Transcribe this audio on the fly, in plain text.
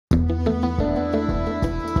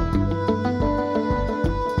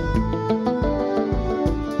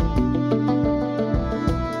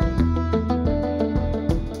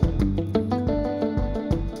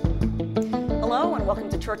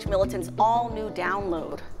Church Militant's all-new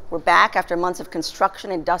download. We're back after months of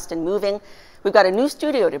construction and dust and moving. We've got a new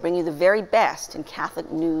studio to bring you the very best in Catholic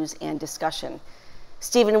news and discussion.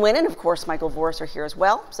 Stephen Wynn and, of course, Michael Voris are here as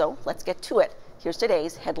well, so let's get to it. Here's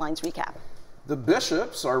today's headlines recap. The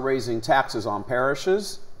bishops are raising taxes on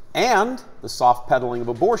parishes, and the soft peddling of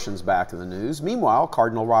abortions back in the news. Meanwhile,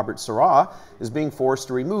 Cardinal Robert Sarah is being forced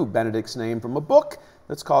to remove Benedict's name from a book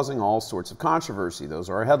that's causing all sorts of controversy. Those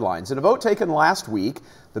are our headlines. In a vote taken last week,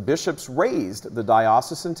 the bishops raised the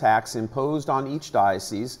diocesan tax imposed on each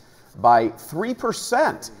diocese by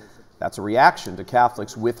 3%. That's a reaction to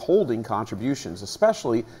Catholics withholding contributions,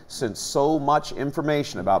 especially since so much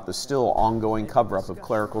information about the still ongoing cover-up of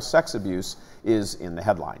clerical sex abuse is in the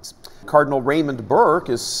headlines. Cardinal Raymond Burke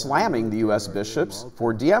is slamming the U.S. bishops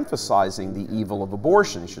for de-emphasizing the evil of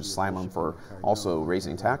abortion. He should slam them for also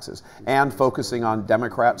raising taxes and focusing on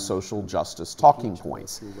Democrat social justice talking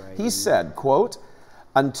points. He said, quote,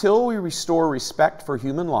 "Until we restore respect for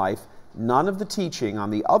human life, none of the teaching on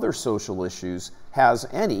the other social issues has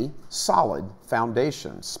any solid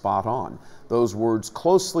foundation." Spot on. Those words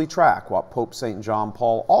closely track what Pope St. John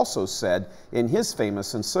Paul also said in his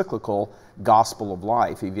famous encyclical Gospel of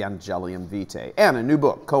Life, Evangelium Vitae, and a new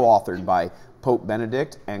book co-authored by Pope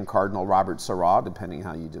Benedict and Cardinal Robert Sarah, depending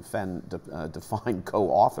how you define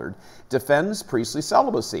co-authored, defends priestly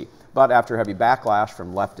celibacy. But after heavy backlash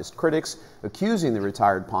from leftist critics accusing the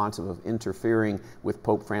retired pontiff of interfering with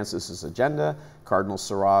Pope Francis's agenda, Cardinal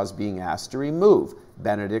Sarah is being asked to remove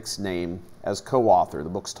Benedict's name as co-author. The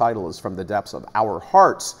book's title is From the Depths of Our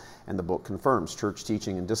Hearts, and the book confirms church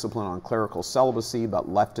teaching and discipline on clerical celibacy, but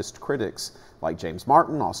leftist critics like James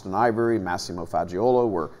Martin, Austin Ivory, Massimo Faggiolo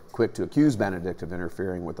were quick to accuse Benedict of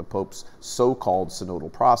interfering with the Pope's so-called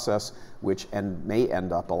synodal process, which may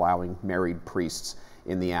end up allowing married priests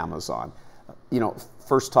in the Amazon. You know,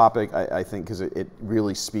 first topic, I think, because it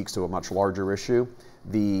really speaks to a much larger issue,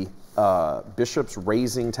 the bishops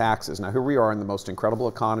raising taxes. Now, here we are in the most incredible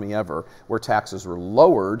economy ever, where taxes were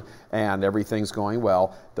lowered and everything's going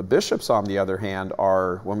well. The bishops, on the other hand,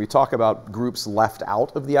 are, when we talk about groups left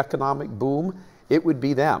out of the economic boom, it would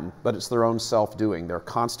be them, but it's their own self-doing. Their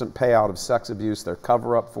constant payout of sex abuse, their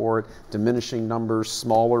cover-up for it, diminishing numbers,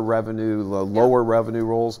 smaller revenue, lower revenue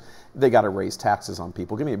rolls. They got to raise taxes on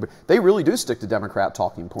people. They really do stick to Democrat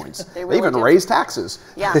talking points. They even raise taxes.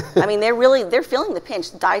 Yeah, I mean, they're feeling the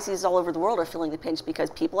pinch. Dioceses all over the world are feeling the pinch because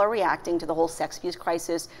people are reacting to the whole sex abuse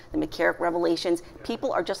crisis, the McCarrick revelations.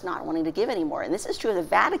 People are just not wanting to give anymore. And this is true of the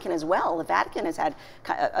Vatican as well. The Vatican has had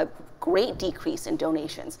a great decrease in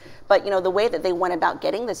donations. But, you know, the way that they went about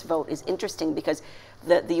getting this vote is interesting because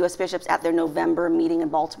the U.S. bishops at their November meeting in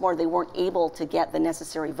Baltimore, they weren't able to get the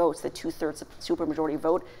necessary votes, the 2/3 supermajority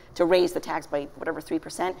vote, to raise the tax by whatever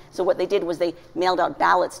 3%. So what they did was they mailed out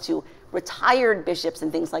ballots to retired bishops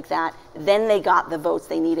and things like that. Then they got the votes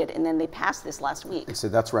they needed, and then they passed this last week. And so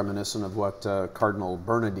that's reminiscent of what Cardinal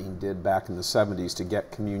Bernardine did back in the 70s to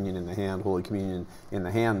get communion in the hand, Holy Communion in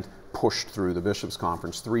the hand, pushed through the bishops'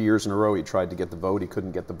 conference. 3 years in a row he tried to get the vote. He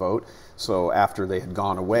couldn't get the vote. So after they had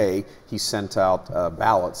gone away, he sent out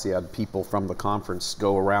ballots. He had people from the conference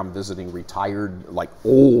go around visiting retired, like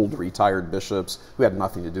old retired bishops who had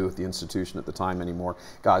nothing to do with the institution at the time anymore,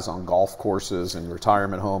 guys on golf courses and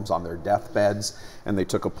retirement homes on their deathbeds, and they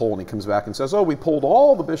took a poll, and he comes back and says, "Oh, we polled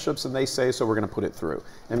all the bishops and they say so, we're going to put it through."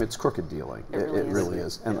 And it's crooked dealing. It really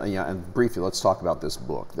is. And yeah, and briefly, let's talk about this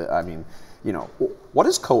book. I mean, you know, what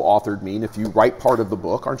does co-authored mean? If you write part of the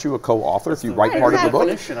book, aren't you a co-author if you write part of the book?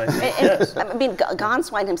 I mean,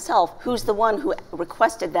 Gonswein himself, who's the one who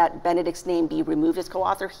requested that Benedict's name be removed as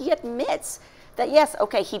co-author, he admits that, yes,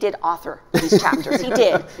 okay, he did author these chapters, he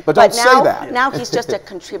did. But don't say that. Now he's just a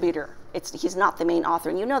contributor. He's not the main author.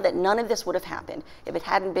 And you know that none of this would have happened if it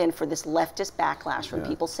hadn't been for this leftist backlash from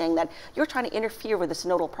people saying that you're trying to interfere with the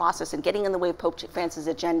synodal process and getting in the way of Pope Francis'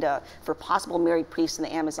 agenda for possible married priests in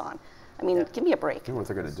the Amazon. I mean, give me a break. You know what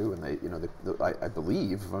they're going to do, and I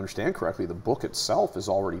believe, if I understand correctly, the book itself is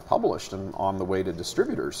already published and on the way to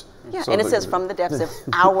distributors. Yeah, so and it says From the Depths of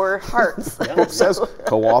Our Hearts. The book says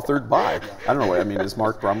co-authored by. I don't know. I mean, is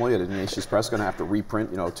Mark Brumley at Ignatius Press going to have to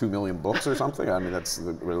reprint, 2 million books or something? I mean, that's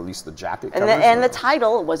at least the jacket covers. And the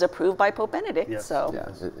title was approved by Pope Benedict. Yes. So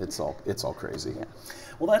yeah, it's all crazy. Yeah.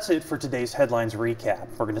 Well, that's it for today's headlines recap.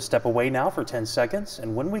 We're going to step away now for 10 seconds,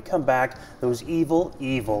 and when we come back, those evil,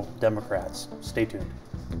 evil Democrats. Stay tuned.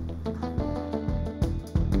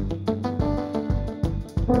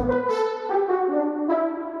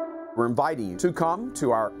 We're inviting you to come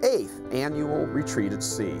to our 8th annual retreat at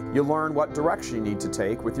sea. You'll learn what direction you need to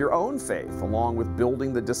take with your own faith, along with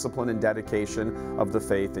building the discipline and dedication of the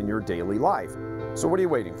faith in your daily life. So what are you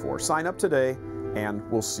waiting for? Sign up today and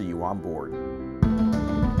we'll see you on board.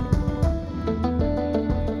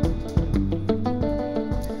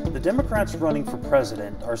 The Democrats running for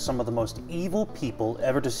president are some of the most evil people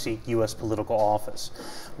ever to seek U.S. political office.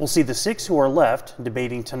 We'll see the 6 who are left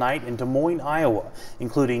debating tonight in Des Moines, Iowa,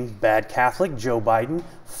 including bad Catholic Joe Biden,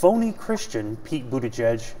 phony Christian Pete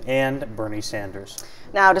Buttigieg, and Bernie Sanders.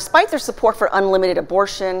 Now, despite their support for unlimited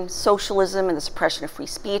abortion, socialism, and the suppression of free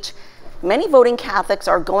speech, many voting Catholics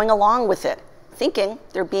are going along with it, thinking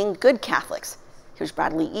they're being good Catholics. Here's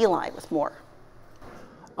Bradley Eli with more.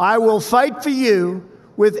 I will fight for you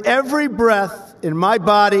with every breath in my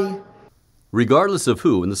body. Regardless of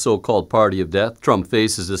who in the so-called party of death Trump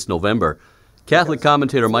faces this November, Catholic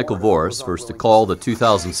commentator Michael Voris, first to call the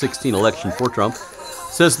 2016 election for Trump,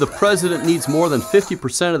 says the president needs more than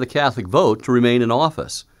 50% of the Catholic vote to remain in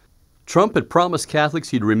office. Trump had promised Catholics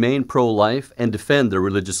he'd remain pro-life and defend their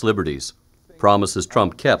religious liberties. Promises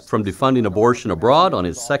Trump kept, from defunding abortion abroad on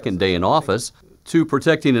his second day in office to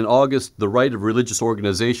protecting in August the right of religious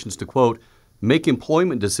organizations to, quote, make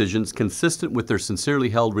employment decisions consistent with their sincerely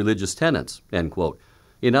held religious tenets, end quote.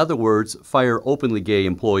 In other words, fire openly gay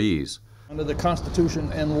employees. Under the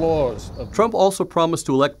Constitution and laws of Trump also promised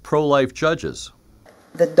to elect pro-life judges.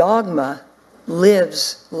 The dogma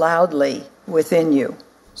lives loudly within you.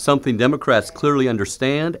 Something Democrats clearly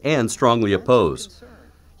understand and strongly oppose.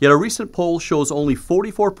 Yet a recent poll shows only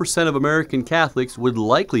 44% of American Catholics would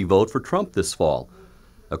likely vote for Trump this fall.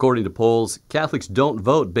 According to polls, Catholics don't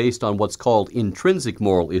vote based on what's called intrinsic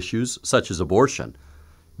moral issues, such as abortion,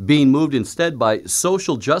 being moved instead by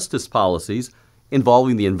social justice policies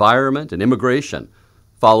involving the environment and immigration,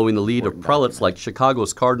 following the lead of prelates like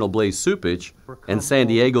Chicago's Cardinal Blaise Cupich and San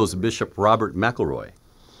Diego's Bishop Robert McElroy.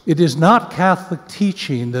 It is not Catholic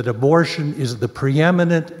teaching that abortion is the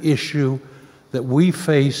preeminent issue that we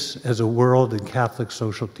face as a world in Catholic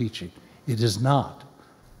social teaching. It is not.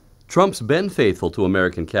 Trump's been faithful to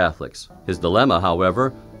American Catholics. His dilemma,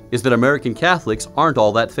 however, is that American Catholics aren't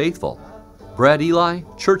all that faithful. Brad Eli,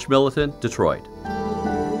 Church Militant, Detroit.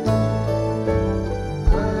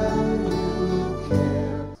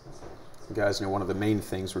 Guys, one of the main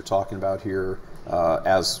things we're talking about here,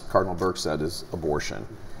 as Cardinal Burke said, is abortion.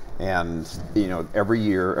 And every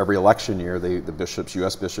year, every election year, the bishops,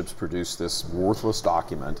 U.S. bishops, produce this worthless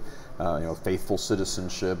document, faithful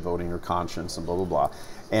citizenship, voting your conscience, and blah blah blah.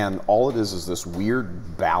 And all it is this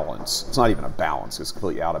weird balance. It's not even a balance; it's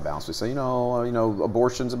completely out of balance. We say,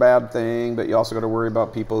 abortion's a bad thing, but you also got to worry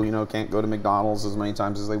about people, can't go to McDonald's as many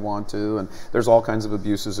times as they want to, and there's all kinds of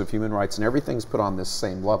abuses of human rights, and everything's put on this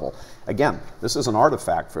same level. Again, this is an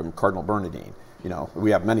artifact from Cardinal Bernardine. We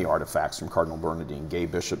have many artifacts from Cardinal Bernardine, gay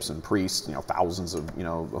bishops and priests, thousands of,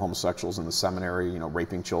 homosexuals in the seminary,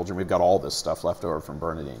 raping children. We've got all this stuff left over from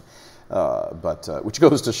Bernardine. Which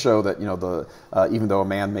goes to show that, even though a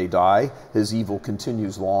man may die, his evil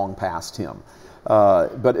continues long past him.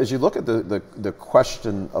 But as you look at the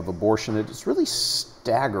question of abortion, it's really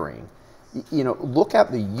staggering. Look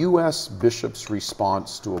at the U.S. bishop's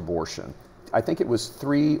response to abortion. I think it was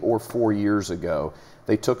 3 or 4 years ago.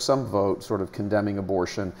 They took some vote sort of condemning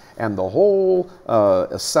abortion, and the whole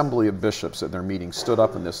assembly of bishops at their meeting stood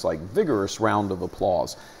up in this vigorous round of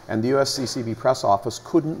applause. And the USCCB press office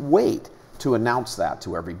couldn't wait to announce that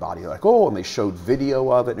to everybody. And they showed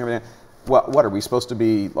video of it and everything. What are we supposed to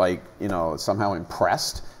be somehow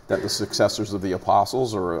impressed that the successors of the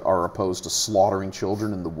apostles are opposed to slaughtering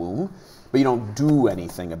children in the womb? But you don't do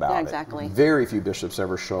anything about it. Exactly. Very few bishops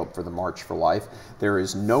ever show up for the March for Life. There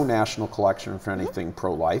is no national collection for anything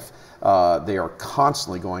pro-life. They are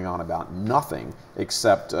constantly going on about nothing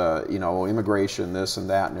except, immigration, this and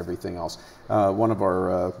that, and everything else. One of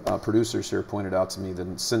our producers here pointed out to me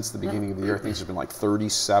that since the beginning of the year, I think there's been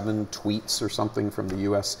 37 tweets or something from the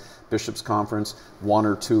U.S. Bishops' Conference. 1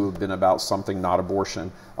 or 2 have been about something not abortion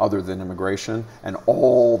other than immigration, and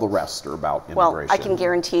all the rest are about immigration. Well, I can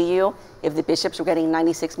guarantee you, if the bishops were getting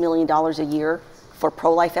 $96 million a year for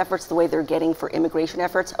pro-life efforts the way they're getting for immigration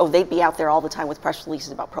efforts, they'd be out there all the time with press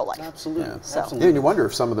releases about pro-life. Absolutely. Yeah. So. Absolutely. And you wonder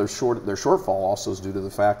if some of their shortfall also is due to the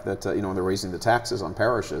fact that they're raising the taxes on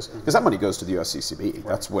parishes, because that money goes to the USCCB.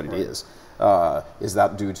 That's what it is. Is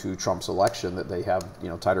that due to Trump's election that they have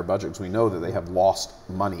tighter budgets? We know that they have lost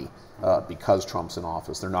money because Trump's in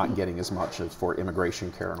office. They're not getting as much as for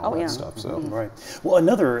immigration care and all that stuff. So Right. Well,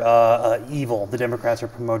 another evil the Democrats are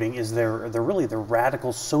promoting is their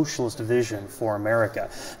radical socialist vision for America.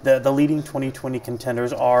 The leading 2020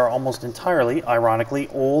 contenders are almost entirely, ironically,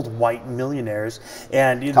 old white millionaires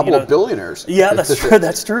and a couple of billionaires. Yeah, that's true.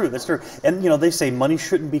 That's true. That's true. And they say money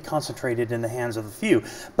shouldn't be concentrated in the hands of the few,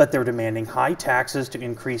 but they're demanding high taxes to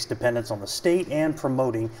increase dependence on the state and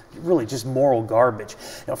promoting really just moral garbage.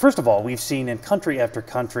 First of all, we've seen in country after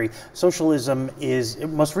country, socialism is,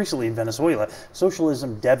 most recently in Venezuela,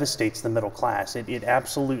 socialism devastates the middle class. It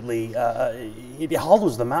absolutely, it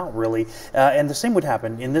hollows them out, really. And the same would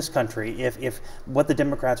happen in this country if what the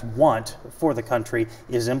Democrats want for the country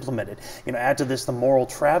is implemented. Add to this the moral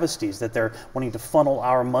travesties that they're wanting to funnel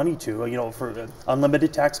our money to, for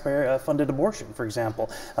unlimited taxpayer-funded abortion, for example,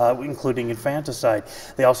 including infanticide.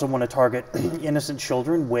 They also want to target innocent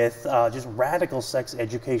children with just radical sex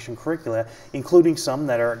education curricula, including some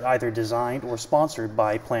that are either designed or sponsored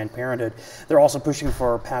by Planned Parenthood. They're also pushing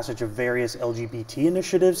for passage of various LGBT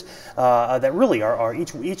initiatives that really are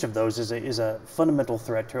each of those is a fundamental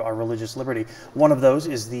threat to our religious liberty. One of those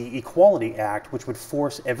is the Equality Act, which would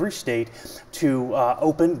force every state to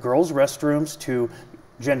open girls' restrooms to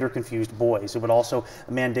gender-confused boys. It would also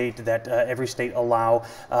mandate that every state allow,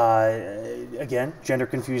 again,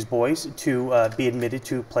 gender-confused boys to be admitted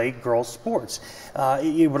to play girls' sports.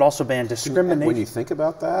 It would also ban discrimination. When you think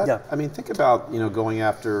about that, yeah. I mean, think about going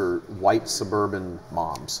after white suburban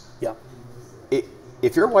moms. Yeah.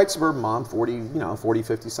 If you're a white suburban mom, 40,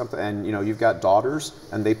 50 something, and you've got daughters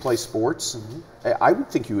and they play sports, I would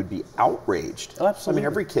think you would be outraged. Oh, absolutely. I mean,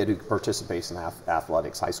 every kid who participates in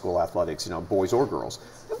athletics, high school athletics, boys or girls,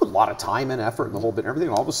 they put a lot of time and effort and the whole bit and everything.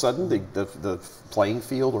 All of a sudden, the playing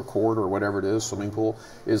field or court or whatever it is, swimming pool,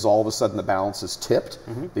 is all of a sudden the balance is tipped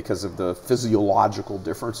because of the physiological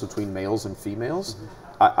difference between males and females.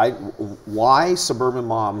 Why suburban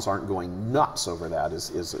moms aren't going nuts over that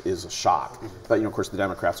is a shock. But of course, the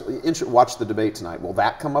Democrats watch the debate tonight. Will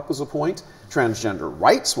that come up as a point? Transgender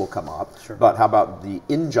rights will come up, but how about the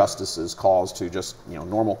injustices caused to just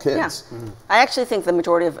normal kids? Yeah. I actually think the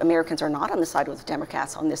majority of Americans are not on the side with the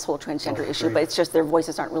Democrats on this whole transgender issue, but it's just their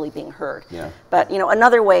voices aren't really being heard. Yeah. But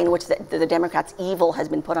another way in which the Democrats' evil has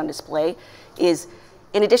been put on display is,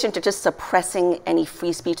 in addition to just suppressing any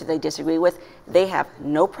free speech that they disagree with, they have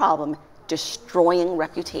no problem destroying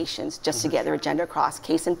reputations just to get their agenda across.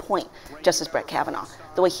 Case in point, Justice Brett Kavanaugh.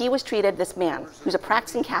 The way he was treated, this man, who's a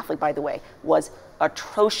practicing Catholic, by the way, was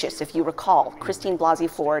atrocious. If you recall, Christine Blasey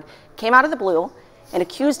Ford came out of the blue and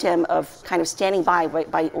accused him of kind of standing by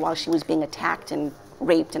while she was being attacked and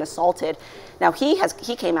raped and assaulted. Now he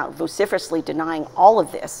came out vociferously denying all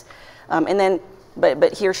of this, and then.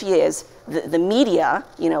 But here she is. The media,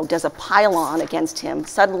 does a pile-on against him.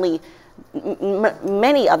 Suddenly,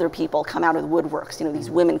 many other people come out of the woodworks. These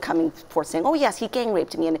women coming forth saying, "Oh yes, he gang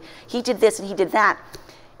raped me, and he did this and he did that,"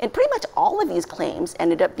 and pretty much all of these claims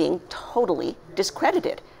ended up being totally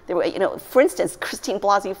discredited. There were, for instance, Christine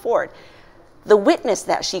Blasey Ford, the witness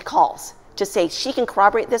that she calls to say she can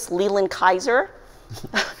corroborate this, Leland Kaiser,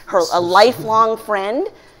 a lifelong friend.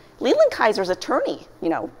 Leland Kaiser's attorney,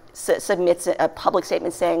 submits a public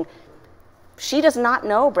statement saying she does not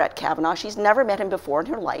know Brett Kavanaugh. She's never met him before in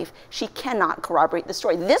her life. She cannot corroborate the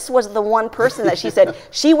story. This was the one person that she said,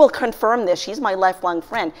 she will confirm this. She's my lifelong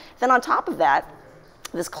friend. Then on top of that,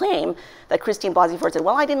 this claim that Christine Blasey Ford said,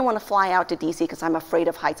 well, I didn't want to fly out to D.C. because I'm afraid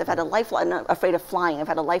of heights. Afraid of flying. I've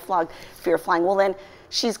had a lifelong fear of flying. Well, then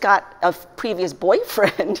she's got a previous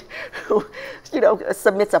boyfriend who,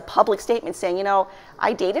 submits a public statement saying,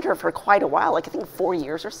 I dated her for quite a while, I think 4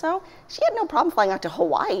 years or so. She had no problem flying out to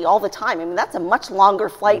Hawaii all the time. I mean, that's a much longer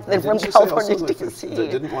flight than from California to D.C.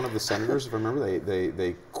 Didn't one of the senators, if I remember,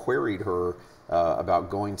 they queried her about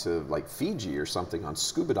going to Fiji or something on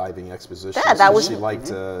scuba diving expeditions. Yeah, that was she liked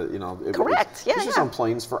correct. Yeah, she was on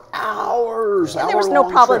planes for hours. Yeah, there was no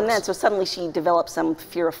problem then. So suddenly she developed some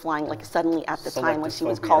fear of flying, suddenly at the time when she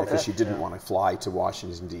was called. Because she didn't want to fly to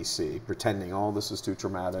Washington D.C., pretending, oh, this is too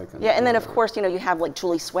traumatic. And then of course you have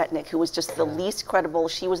Julie Swetnick, who was just the least credible.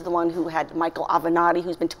 She was the one who had Michael Avenatti,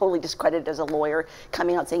 who's been totally discredited as a lawyer,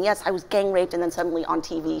 coming out saying, yes, I was gang raped, and then suddenly on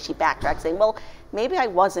TV she backtracked saying, well, maybe I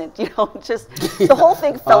wasn't, just the whole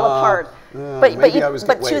thing fell apart. But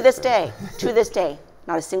to this day,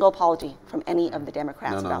 not a single apology from any of the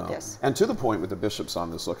Democrats about this. And to the point with the bishops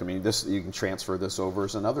on this, look, I mean, you can transfer this over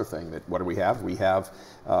as another thing. That what do we have? We have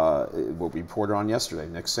what we reported on yesterday,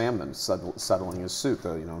 Nick Sandmann settling his suit,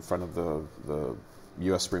 in front of the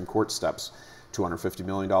U.S. Supreme Court steps, $250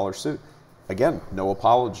 million suit. again, no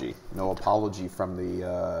apology. No apology from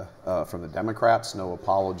the Democrats. No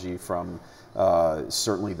apology from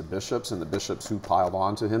certainly the bishops and the bishops who piled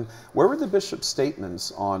on to him. Where were the bishop's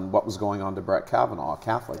statements on what was going on to Brett Kavanaugh,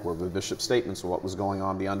 Catholic? Where were the bishop's statements on what was going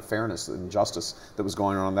on, the unfairness and injustice that was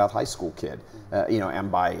going on that high school kid,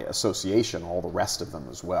 and by association, all the rest of them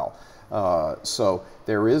as well. So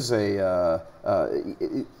there is the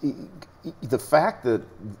fact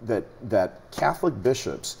that Catholic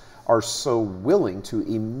bishops are so willing to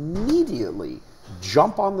immediately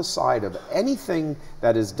jump on the side of anything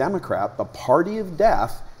that is Democrat, the party of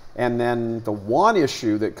death, and then the one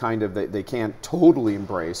issue that kind of they can't totally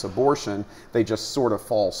embrace, abortion, they just sort of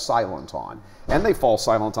fall silent on. And they fall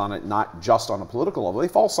silent on it not just on a political level, they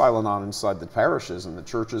fall silent on inside the parishes and the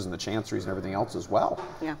churches and the chanceries and everything else as well.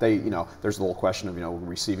 Yeah. There's the whole question of,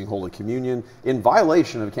 receiving Holy Communion in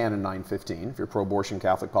violation of Canon 915, if you're a pro-abortion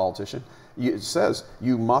Catholic politician. It says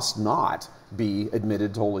you must not be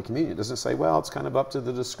admitted to Holy Communion. It doesn't say, well, it's kind of up to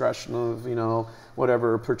the discretion of,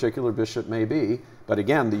 whatever a particular bishop may be. But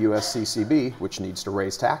again, the USCCB, which needs to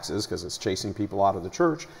raise taxes because it's chasing people out of the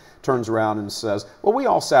church, turns around and says, well, we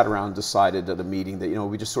all sat around and decided at a meeting that,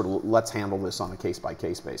 we just sort of let's handle this on a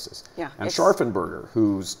case-by-case basis. Yeah, and Scharfenberger,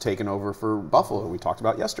 who's taken over for Buffalo, we talked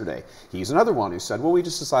about yesterday, he's another one who said, well, we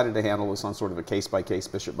just decided to handle this on sort of a case-by-case,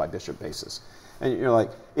 bishop-by-bishop basis. And you're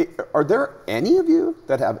like, are there any of you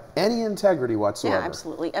that have any integrity whatsoever? Yeah,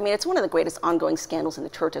 absolutely. I mean, it's one of the greatest ongoing scandals in the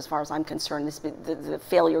church as far as I'm concerned, the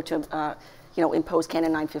failure to impose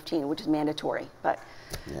Canon 915, which is mandatory. But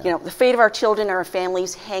the fate of our children and our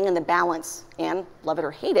families hang in the balance, and love it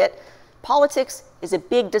or hate it, politics is a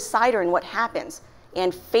big decider in what happens,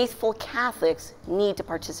 and faithful Catholics need to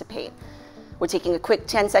participate. We're taking a quick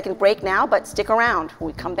 10-second break now, but stick around. When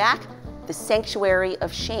we come back, the sanctuary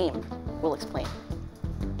of shame. We'll explain.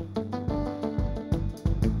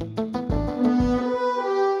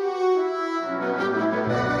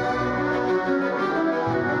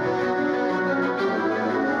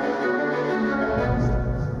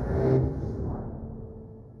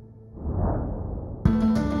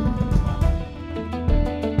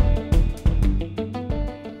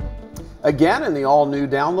 Again, in the all-new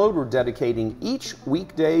download, we're dedicating each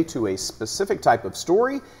weekday to a specific type of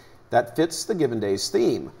story that fits the given day's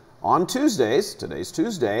theme. On Tuesdays, today's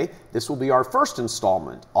Tuesday, this will be our first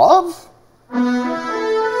installment of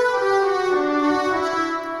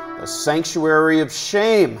The Sanctuary of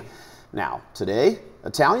Shame. Now, today,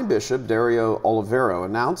 Italian Bishop Dario Olivero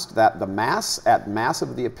announced that the Mass at Mass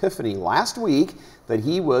of the Epiphany last week that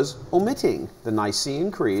he was omitting the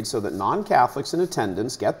Nicene Creed so that non-Catholics in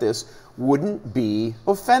attendance, get this, wouldn't be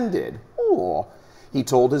offended. Oh. He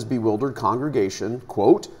told his bewildered congregation,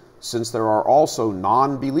 quote, since there are also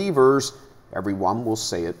non-believers, everyone will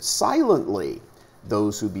say it silently.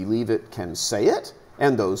 Those who believe it can say it,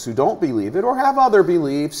 and those who don't believe it or have other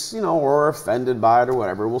beliefs, or are offended by it or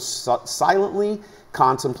whatever, will silently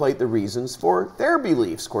contemplate the reasons for their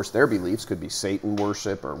beliefs. Of course, their beliefs could be Satan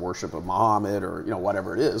worship or worship of Muhammad or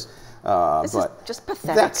whatever it is. This but is just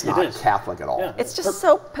pathetic. That's not Catholic at all. Yeah. It's just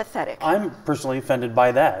so pathetic. I'm personally offended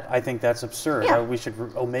by that. I think that's absurd. Yeah. We should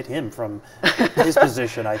omit him from his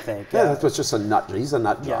position, I think. Yeah, that's just a nut. He's a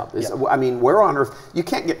nut job. Yeah. I mean, where on earth you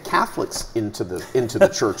can't get Catholics into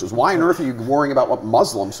the churches? Why on earth are you worrying about what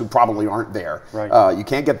Muslims who probably aren't there? Right. You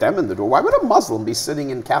can't get them in the door. Why would a Muslim be sitting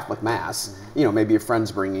in Catholic Mass? Maybe a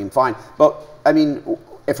friend's bringing him, fine. But I mean,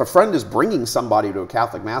 if a friend is bringing somebody to a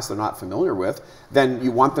Catholic Mass they're not familiar with, then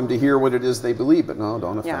you want them to hear what it is they believe. But no,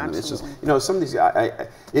 don't offend them. It's just, some of these.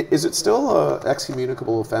 Is it still an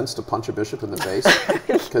excommunicable offense to punch a bishop in the face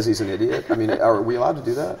because he's an idiot? I mean, are we allowed to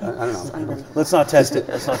do that? I don't know. Let's not test it.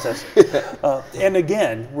 Let's not test it. And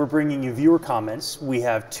again, we're bringing you viewer comments. We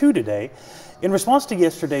have 2 today. In response to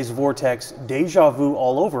yesterday's Vortex deja vu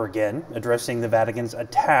all over again, addressing the Vatican's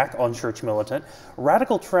attack on Church Militant,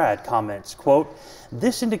 Radical Trad comments, quote,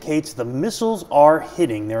 this indicates the missiles are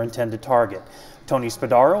hitting their intended target. Tony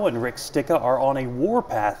Spadaro and Rick Sticca are on a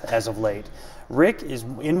warpath as of late. Rick is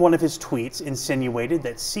in one of his tweets insinuated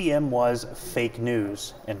that CM was fake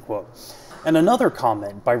news, end quote. And another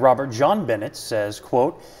comment by Robert John Bennett says,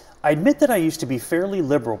 quote, I admit that I used to be fairly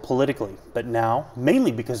liberal politically, but now,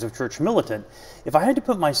 mainly because of Church Militant, if I had to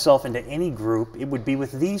put myself into any group, it would be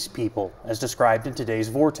with these people, as described in today's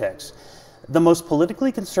Vortex. The most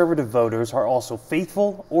politically conservative voters are also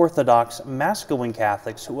faithful, Orthodox, Mass-going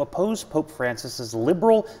Catholics who oppose Pope Francis's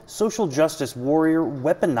liberal, social justice warrior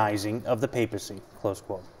weaponizing of the papacy, close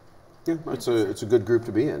quote. Yeah, it's a good group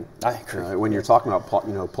to be in. I agree. When you're talking about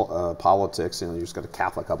politics, you just got a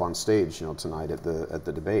Catholic up on stage tonight at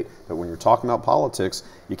the debate. But when you're talking about politics,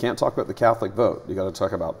 you can't talk about the Catholic vote. You got to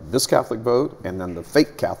talk about this Catholic vote and then the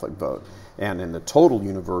fake Catholic vote. And in the total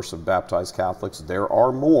universe of baptized Catholics, there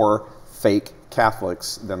are more fake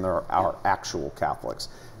Catholics than there are actual Catholics.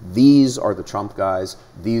 These are the Trump guys.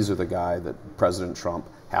 These are the guy that President Trump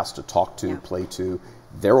has to talk to, play to.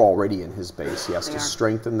 They're already in his base. He has to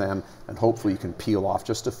strengthen them, and hopefully you can peel off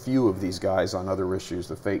just a few of these guys on other issues,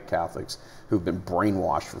 the fake Catholics who've been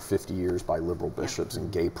brainwashed for 50 years by liberal bishops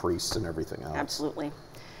and gay priests and everything else. Absolutely.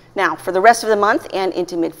 Now, for the rest of the month and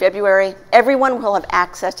into mid-February, everyone will have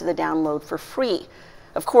access to the download for free.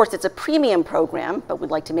 Of course, it's a premium program, but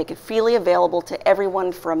we'd like to make it freely available to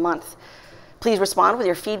everyone for a month. Please respond with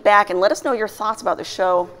your feedback and let us know your thoughts about the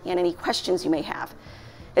show and any questions you may have.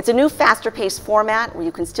 It's a new, faster-paced format where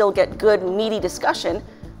you can still get good, meaty discussion,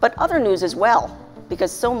 but other news as well. Because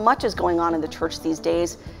so much is going on in the church these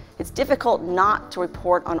days, it's difficult not to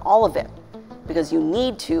report on all of it, because you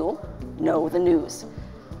need to know the news.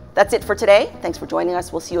 That's it for today. Thanks for joining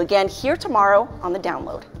us. We'll see you again here tomorrow on The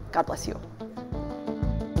Download. God bless you.